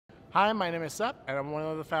Hi, my name is Sep, and I'm one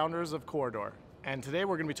of the founders of Koridor. And today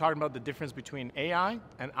we're going to be talking about the difference between AI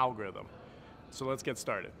and algorithm. So let's get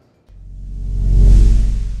started.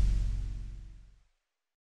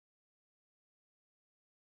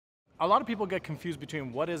 A lot of people get confused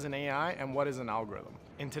between what is an AI and what is an algorithm.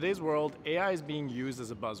 In today's world, AI is being used as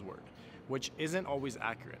a buzzword, which isn't always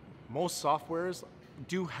accurate. Most softwares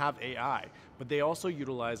do have AI, but they also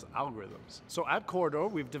utilize algorithms. So at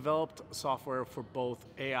Koridor, we've developed software for both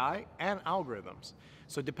AI and algorithms.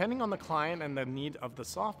 So depending on the client and the need of the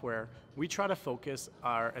software, we try to focus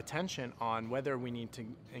our attention on whether we need to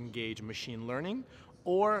engage machine learning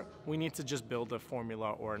or we need to just build a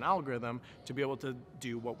formula or an algorithm to be able to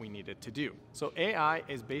do what we need it to do. So AI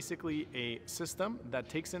is basically a system that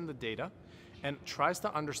takes in the data and tries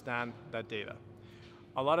to understand that data.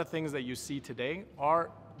 A lot of things that you see today are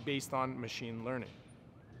based on machine learning.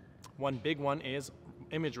 One big one is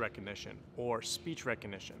image recognition or speech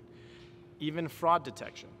recognition, even fraud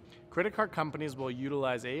detection. Credit card companies will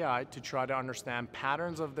utilize AI to try to understand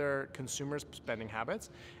patterns of their consumers' spending habits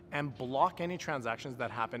and block any transactions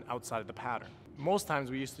that happen outside of the pattern. Most times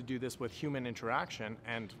we used to do this with human interaction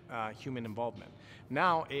and human involvement.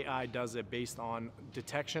 Now AI does it based on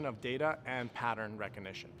detection of data and pattern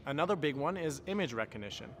recognition. Another big one is image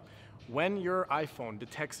recognition. When your iPhone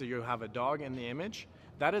detects that you have a dog in the image,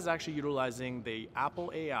 that is actually utilizing the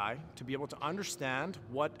Apple AI to be able to understand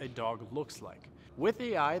what a dog looks like. With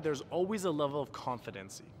AI, there's always a level of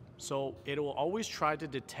confidence. So it will always try to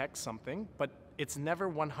detect something, but it's never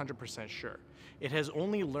 100% sure. It has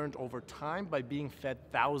only learned over time by being fed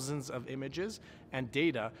thousands of images and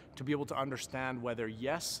data to be able to understand whether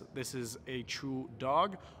yes, this is a true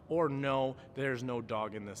dog, or no, there's no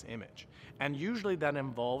dog in this image. And usually that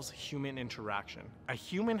involves human interaction. A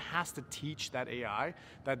human has to teach that AI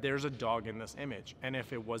that there's a dog in this image, and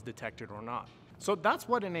if it was detected or not. So that's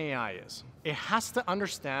what an AI is. It has to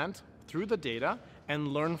understand through the data and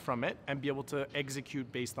learn from it and be able to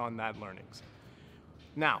execute based on that learnings.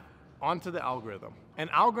 Now, onto the algorithm. An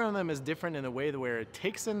algorithm is different in a way where it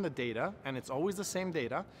takes in the data, and it's always the same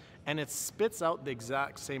data, and it spits out the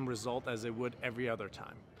exact same result as it would every other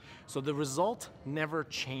time. So the result never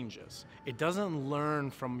changes. It doesn't learn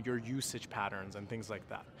from your usage patterns and things like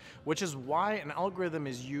that, which is why an algorithm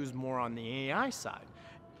is used more on the AI side.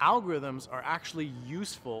 Algorithms are actually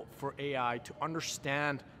useful for AI to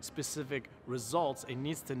understand specific results it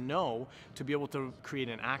needs to know to be able to create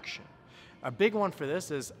an action. A big one for this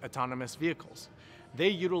is autonomous vehicles. They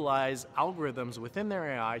utilize algorithms within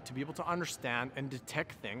their AI to be able to understand and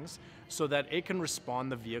detect things so that it can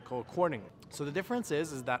respond the vehicle accordingly. So the difference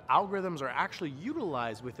is that algorithms are actually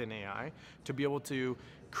utilized within AI to be able to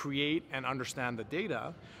create and understand the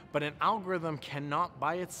data, but an algorithm cannot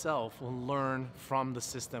by itself learn from the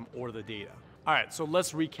system or the data. All right, so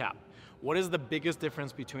let's recap. What is the biggest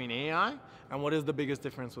difference between AI and what is the biggest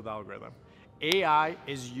difference with algorithm? AI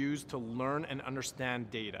is used to learn and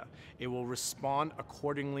understand data. It will respond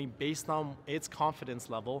accordingly based on its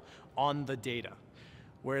confidence level on the data.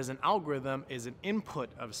 Whereas an algorithm is an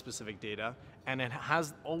input of specific data and it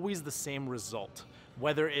has always the same result.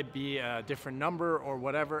 Whether it be a different number or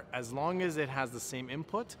whatever, as long as it has the same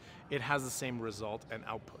input, it has the same result and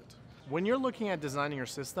output. When you're looking at designing your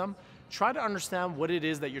system, try to understand what it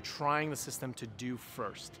is that you're trying the system to do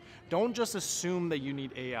first. Don't just assume that you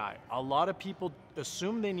need AI. A lot of people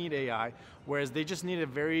assume they need AI, whereas they just need a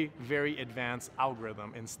very, very advanced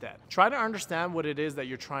algorithm instead. Try to understand what it is that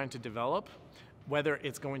you're trying to develop, whether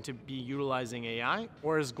it's going to be utilizing AI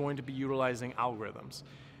or is going to be utilizing algorithms.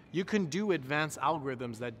 You can do advanced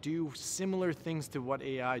algorithms that do similar things to what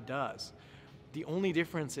AI does. The only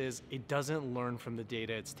difference is it doesn't learn from the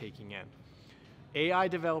data it's taking in. AI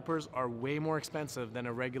developers are way more expensive than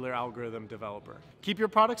a regular algorithm developer. Keep your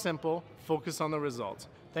product simple, focus on the results.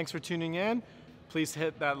 Thanks for tuning in. Please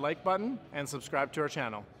hit that like button and subscribe to our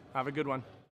channel. Have a good one.